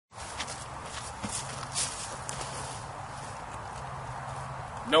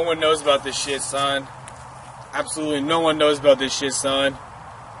No one knows about this shit, son. Absolutely no one knows about this shit, son.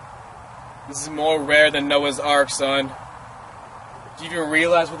 This is more rare than Noah's Ark, son. Do you even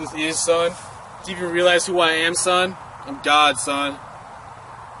realize what this is, son? Do you even realize who I am, son? I'm God, son.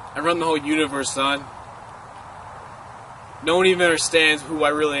 I run the whole universe, son. No one even understands who I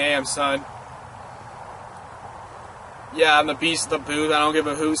really am, son. Yeah, I'm the beast of the booth. I don't give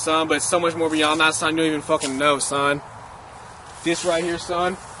a hoot, son. But it's so much more beyond that, son. You don't even fucking know, son. This right here,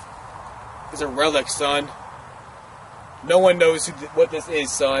 son, is a relic, son. No one knows what this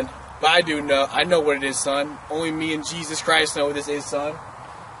is, son. But I do know. I know what it is, son. Only me and Jesus Christ know what this is, son.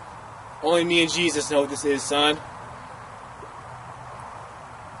 Only me and Jesus know what this is, son.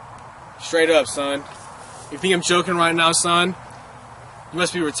 Straight up, son. You think I'm joking right now, son? You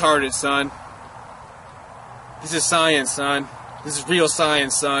must be retarded, son. This is science, son. This is real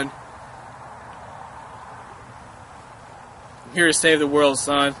science, son. I'm here to save the world,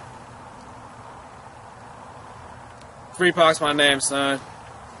 son. Freepoc's my name, son.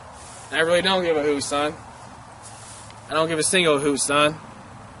 I really don't give a hoot, son. I don't give a single hoot, son.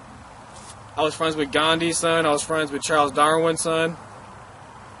 I was friends with Gandhi, son. I was friends with Charles Darwin, son.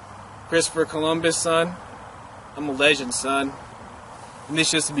 Christopher Columbus, son. I'm a legend, son. And this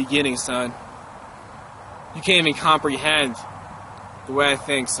is just the beginning, son. You can't even comprehend the way I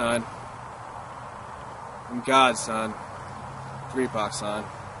think, son. I'm God, son. Freepoc, son.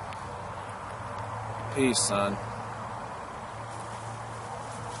 Peace, son.